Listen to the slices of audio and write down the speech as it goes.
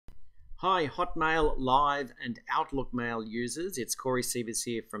Hi, Hotmail Live and Outlook Mail users. It's Corey Sievers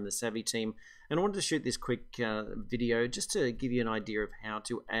here from the Savvy team, and I wanted to shoot this quick video just to give you an idea of how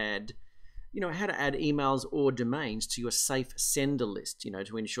to add, how to add emails or domains to your safe sender list,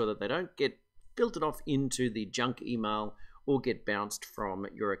 to ensure that they don't get filtered off into the junk email or get bounced from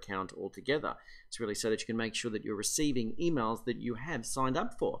your account altogether. It's really so that you can make sure that you're receiving emails that you have signed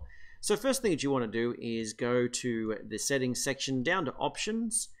up for. So first thing that you want to do is go to the settings section, down to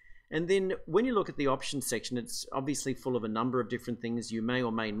options. And then when you look at the options section, it's obviously full of a number of different things. You may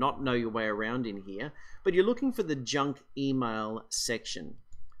or may not know your way around in here, but you're looking for the junk email section.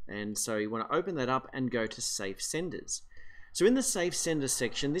 And so you want to open that up and go to Safe Senders. So in the Safe Sender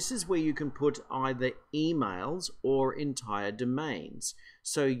section, this is where you can put either emails or entire domains.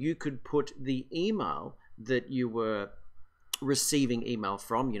 So you could put the email that you were receiving email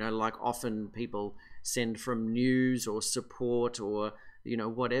from, like often people send from news or support or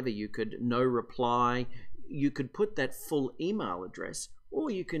whatever. You could no reply. You could put that full email address, or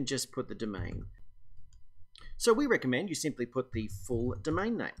you can just put the domain. So we recommend you simply put the full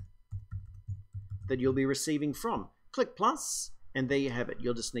domain name that you'll be receiving from. Click plus, and there you have it.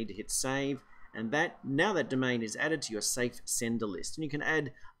 You'll just need to hit save, and now that domain is added to your safe sender list. And you can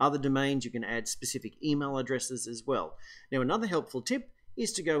add other domains. You can add specific email addresses as well. Now, another helpful tip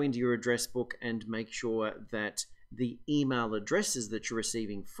is to go into your address book and make sure that the email addresses that you're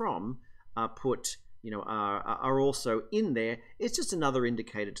receiving from are put, are also in there. It's just another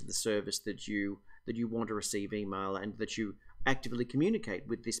indicator to the service that you want to receive email and that you actively communicate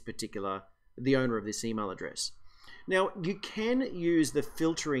with the owner of this email address. Now, you can use the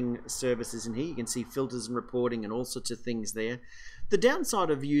filtering services in here. You can see filters and reporting and all sorts of things there. The downside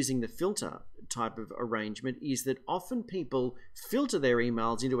of using the filter type of arrangement is that often people filter their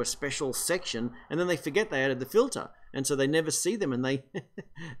emails into a special section and then they forget they added the filter, and so they never see them. And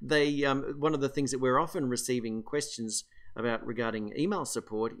one of the things that we're often receiving questions about regarding email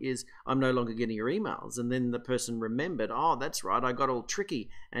support is, I'm no longer getting your emails. And then the person remembered, oh, that's right, I got all tricky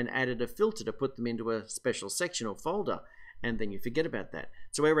and added a filter to put them into a special section or folder, and then you forget about that.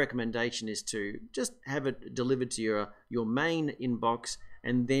 So our recommendation is to just have it delivered to your main inbox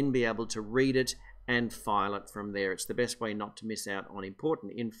and then be able to read it and file it from there. It's the best way not to miss out on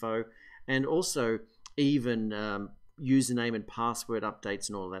important info, and also even username and password updates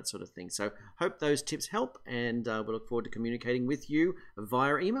and all that sort of thing. So hope those tips help, and we look forward to communicating with you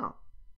via email.